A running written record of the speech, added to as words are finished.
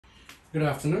Good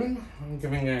afternoon. I'm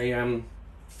giving a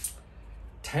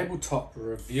tabletop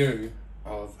review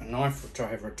of a knife which I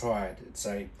have retired. It's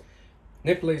a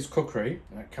Nepalese kukri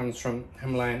and it comes from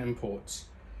Himalayan Imports.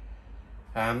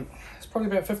 It's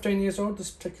probably about 15 years old,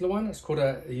 this particular one. It's called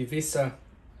a Yvsa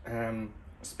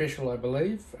Special, I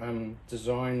believe,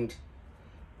 designed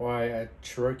by a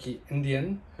Cherokee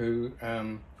Indian who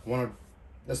wanted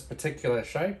this particular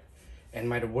shape and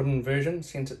made a wooden version,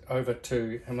 sent it over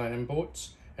to Himalayan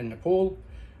Imports in Nepal,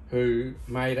 who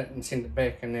made it and sent it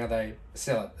back, and now they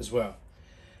sell it as well.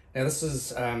 Now this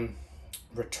is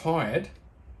retired,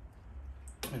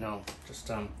 and I'll just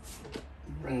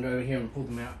bring it over here and pull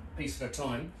them out piece at a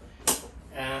time.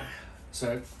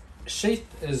 So sheath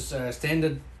is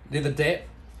standard leather dap.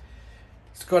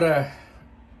 It's got a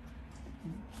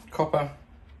copper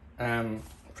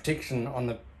protection on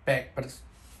the back, but it's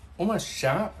almost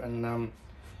sharp and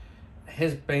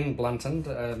has been blunted,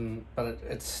 but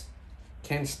it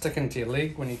can stick into your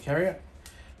leg when you carry it.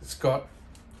 It's got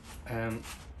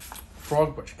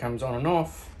frog which comes on and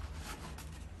off,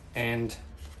 and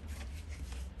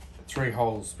 3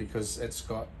 holes because it's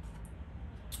got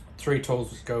 3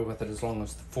 tools which go with it, as long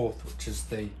as the 4th, which is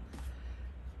the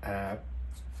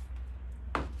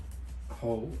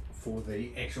hole for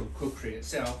the actual kukri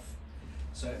itself.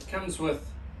 So it comes with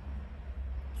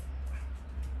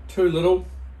 2 little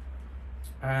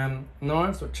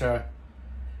knives which are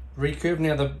recurved.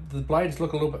 Now the blades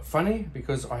look a little bit funny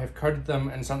because I have coated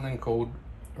them in something called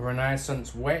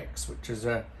Renaissance wax, which is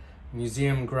a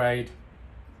museum grade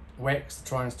wax to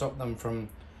try and stop them from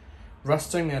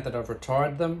rusting now that I've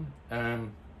retired them.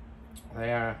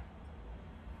 They are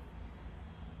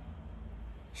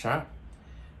sharp.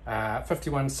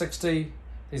 5160.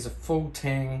 These are full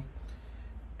tang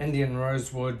Indian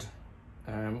rosewood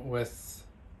with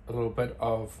a little bit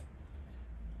of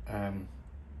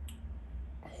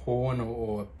horn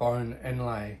or bone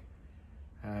inlay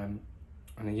on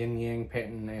a yin yang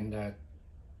pattern, and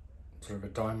sort of a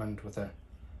diamond with a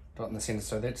dot in the center.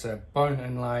 So that's a bone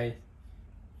inlay,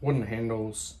 wooden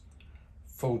handles,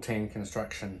 full tang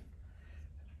construction.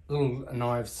 Little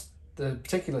knives. The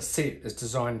particular set is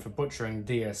designed for butchering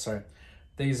deer, so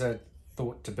these are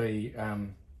thought to be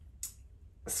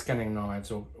skinning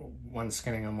knives, or one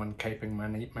skinning and one caping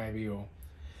maybe, or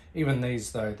even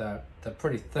these though they're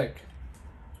pretty thick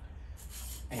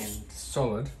and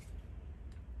solid.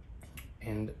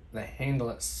 And the handle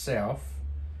itself,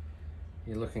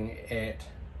 you're looking at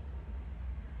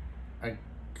a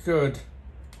good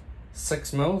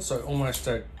 6mm, so almost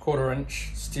a 1/4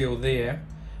 inch steel there.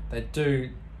 They do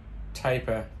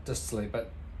taper distally,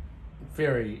 but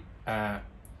very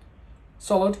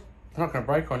solid. They're not going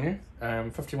to break on you.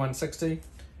 5160.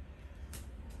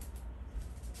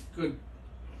 Good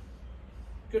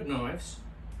knives.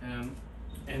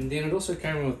 And then it also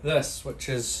came with this, which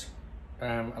is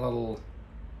a little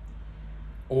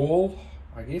awl,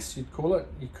 I guess you'd call it.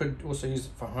 You could also use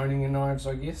it for honing your knives,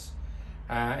 I guess.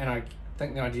 And I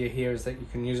think the idea here is that you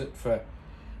can use it for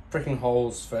pricking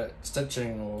holes for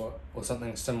stitching or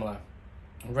something similar.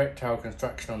 Rat tail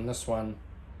construction on this one.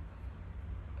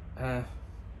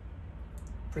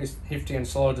 Pretty hefty and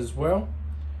solid as well.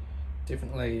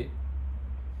 Definitely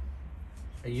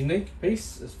a unique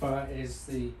piece as far as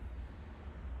the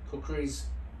kukri's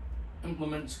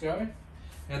implements go.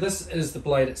 Now this is the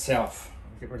blade itself.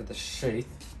 I'll get rid of the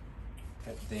sheath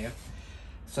up there.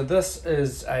 So this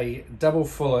is a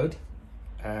double-fullered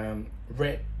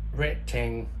rat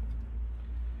tang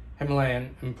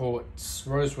Himalayan Imports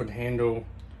rosewood handle.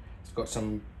 It's got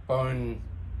some bone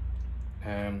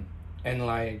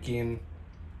inlay again,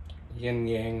 yin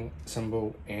yang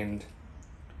symbol, and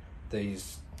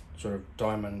these sort of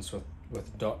diamonds with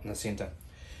a dot in the center.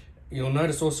 You'll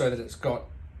notice also that it's got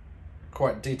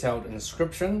quite detailed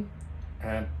inscription,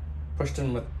 pushed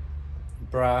in with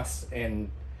brass and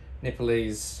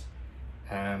Nepalese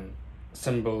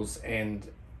symbols and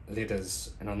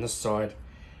letters. And on this side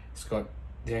it's got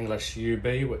the English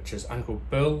UB, which is Uncle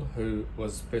Bill, who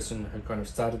was the person who kind of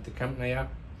started the company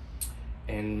up,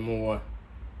 and more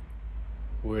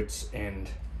words and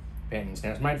patterns.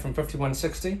 Now it's made from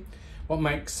 5160. What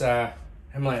makes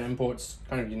Himalayan Imports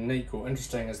kind of unique or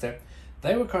interesting is that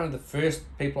they were kind of the first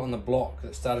people on the block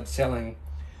that started selling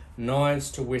knives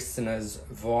to Westerners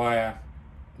via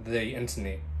the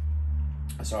internet.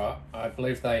 So I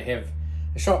believe they have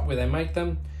a shop where they make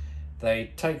them,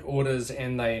 they take orders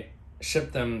and they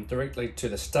ship them directly to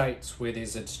the States, where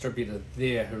there's a distributor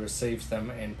there who receives them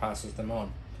and passes them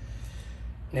on.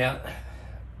 Now,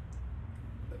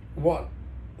 what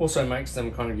also makes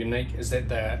them kind of unique is that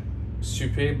they're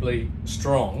superbly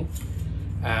strong.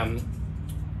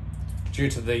 due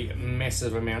to the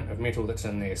massive amount of metal that's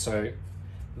in there. So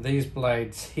these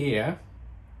blades here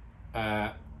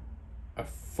are a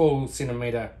full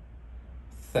centimetre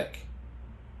thick.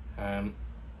 They're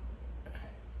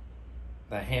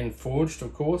hand forged,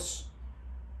 of course,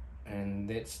 and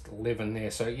that's 11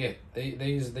 there. So yeah,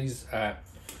 these are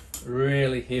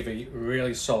really heavy,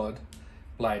 really solid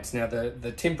blades. Now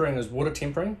the tempering is water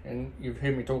tempering, and you've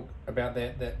heard me talk about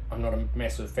that I'm not a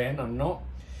massive fan. I'm not.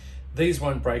 These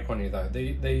won't break on you though.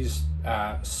 These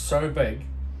are so big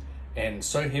and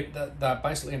so heavy. They're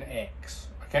basically an axe.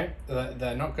 Okay,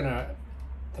 they're not gonna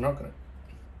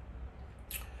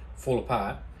fall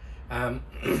apart.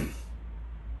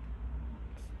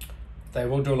 They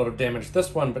will do a lot of damage.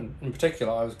 This one, but in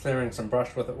particular, I was clearing some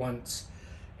brush with it once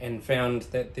and found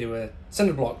that there were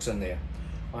cinder blocks in there.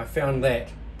 I found that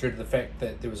due to the fact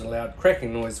that there was a loud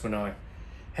cracking noise when I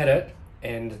hit it,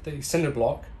 and the cinder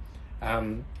block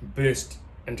burst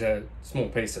into small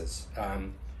pieces.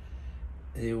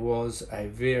 There was a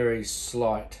very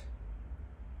slight,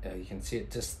 you can see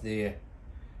it just there,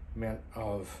 amount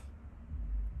of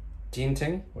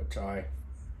denting, which I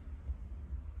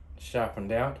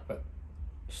sharpened out, but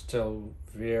still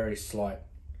very slight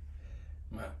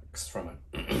marks from it.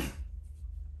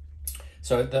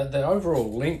 So the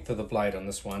overall length of the blade on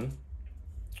this one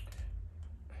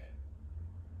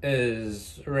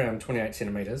is around 28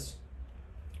 centimeters,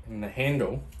 and the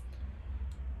handle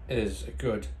is a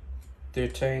good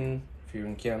 13. If you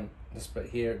can count this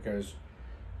bit here, it goes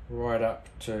right up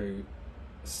to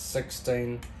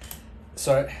 16.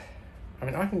 So I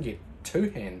mean, I can get 2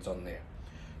 hands on there,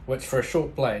 which for a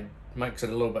short blade makes it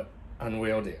a little bit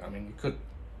unwieldy. I mean, you could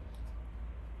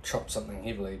chop something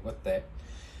heavily with that.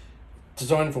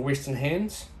 Designed for Western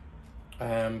hands,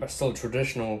 but still a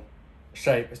traditional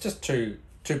shape. It's just too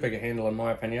big a handle in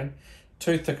my opinion,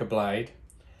 too thick a blade,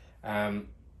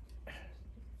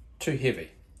 too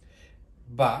heavy.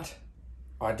 But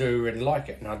I do really like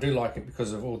it, and I do like it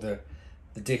because of all the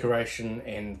decoration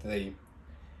and the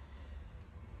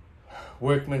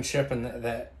workmanship, and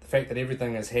the fact that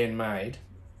everything is handmade,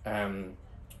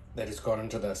 that has gone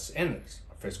into this. And it's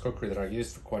my first kukri that I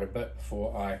used for quite a bit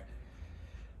before I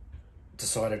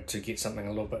decided to get something a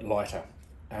little bit lighter.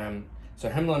 So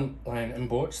Himilayan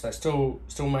Imports, they still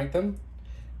make them,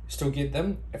 still get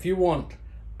them. If you want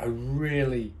a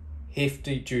really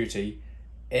hefty duty,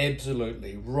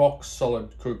 absolutely rock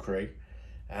solid kukri,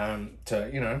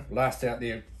 to last out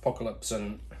the apocalypse,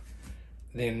 and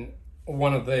then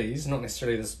one of these, not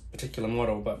necessarily this particular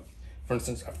model, but for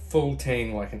instance a full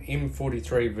tang like an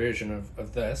M43 version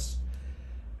of this,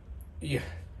 you're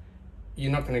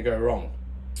not going to go wrong.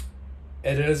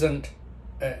 It isn't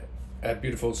a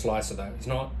beautiful slicer though. It's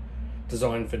not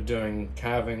designed for doing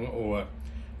carving or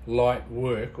light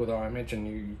work, although I imagine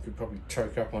you could probably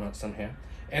choke up on it somehow.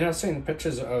 And I've seen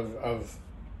pictures of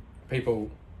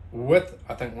people with,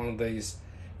 I think, one of these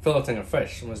filleting a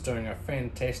fish, and was doing a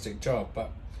fantastic job,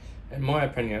 but in my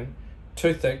opinion,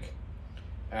 too thick,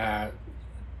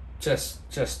 just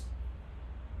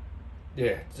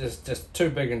too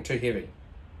big and too heavy.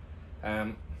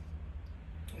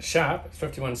 Sharp, it's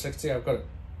 5160. I've got it,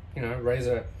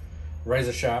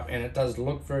 razor sharp, and it does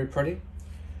look very pretty.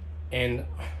 And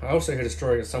I also heard a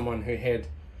story of someone who had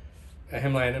a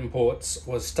Himalayan Imports,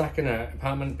 was stuck in an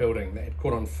apartment building that had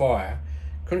caught on fire,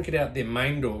 couldn't get out their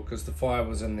main door because the fire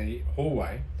was in the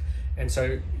hallway, and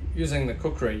so using the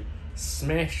kukri,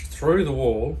 smashed through the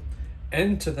wall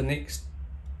into the next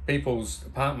people's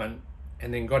apartment,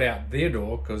 and then got out their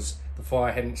door because the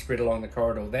fire hadn't spread along the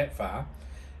corridor that far,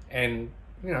 and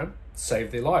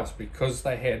saved their lives because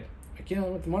they had, again,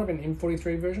 it might have been an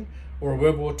M43 version or a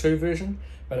World War II version,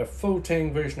 but a full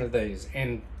tang version of these,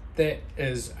 and that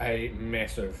is a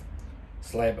massive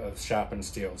slab of sharpened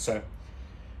steel. So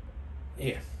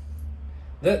yeah,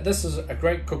 this is a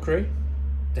great kukri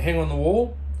to hang on the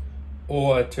wall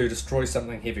or to destroy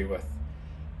something heavy with.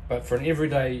 But for an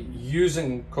everyday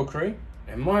using kukri,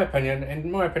 in my opinion, and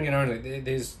in my opinion only,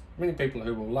 there's many people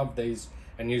who will love these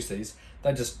and use these.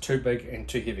 They're just too big and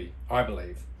too heavy, I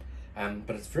believe.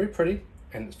 But it's very pretty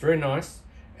and it's very nice,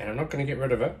 and I'm not going to get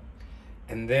rid of it.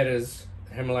 And that is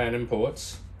Himalayan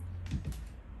Imports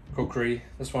kukri.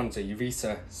 This one's a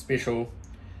Yvsa Special,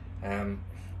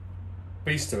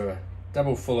 beast of a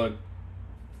double-fullered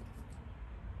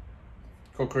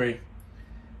kukri.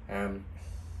 Yeah,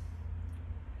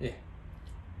 a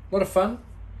lot of fun,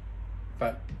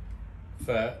 but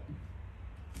for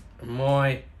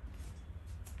my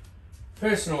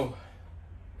personal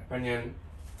opinion,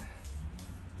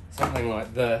 something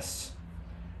like this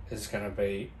is going to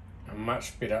be a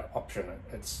much better option.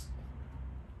 It's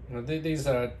these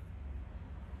are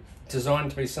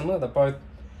designed to be similar. They're both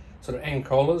sort of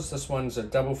Ancolas. This one's a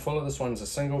double fuller, this one's a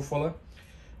single fuller.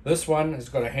 This one has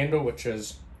got a handle which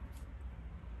is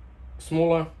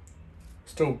smaller,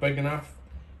 still big enough,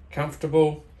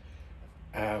 comfortable.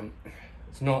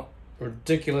 It's not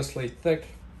ridiculously thick.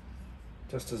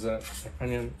 Just as an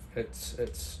opinion, it's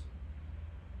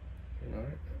you know,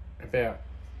 about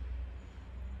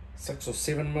 6 or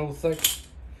 7 mil thick.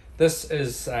 This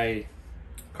is a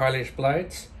Kailash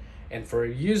blades, and for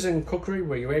using kukri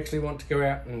where you actually want to go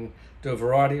out and do a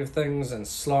variety of things and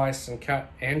slice and cut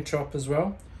and chop as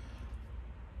well,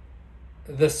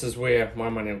 this is where my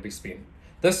money will be spent.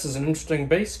 This is an interesting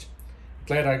beast.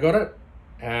 Glad I got it,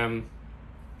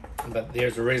 but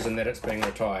there's a reason that it's being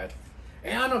retired.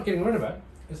 And I'm not getting rid of it.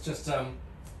 It's just I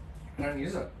don't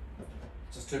use it.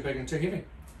 It's just too big and too heavy.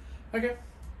 Okay.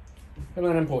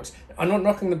 Himilayan Imports. I'm not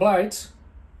knocking the blades.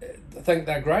 I think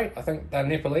they're great. I think they're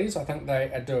Nepalese. I think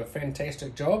they do a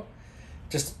fantastic job.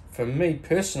 Just for me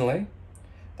personally,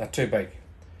 they're too big.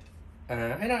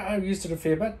 And I used it a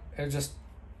fair bit.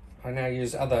 I now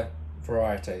use other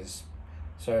varieties.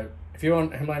 So if you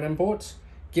want Himilayan Imports,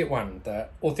 get one. They're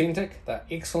authentic. They're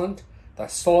excellent. They're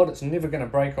solid. It's never going to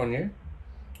break on you.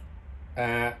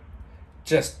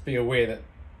 Just be aware that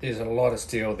there's a lot of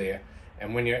steel there,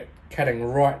 and when you're cutting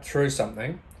right through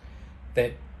something,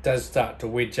 that does start to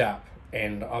wedge up,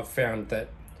 and I've found that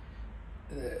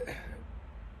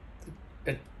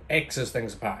it axes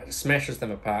things apart, it smashes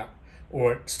them apart,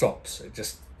 or it stops, it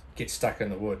just gets stuck in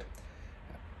the wood.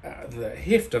 The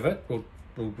heft of it will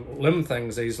limb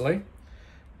things easily,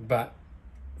 but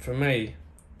for me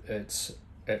it's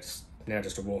now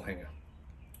just a wall hanger.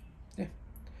 Yeah.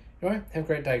 Anyway, have a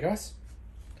great day, guys.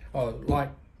 Oh, like,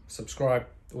 subscribe,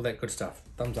 all that good stuff.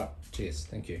 Thumbs up. Cheers.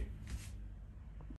 Thank you.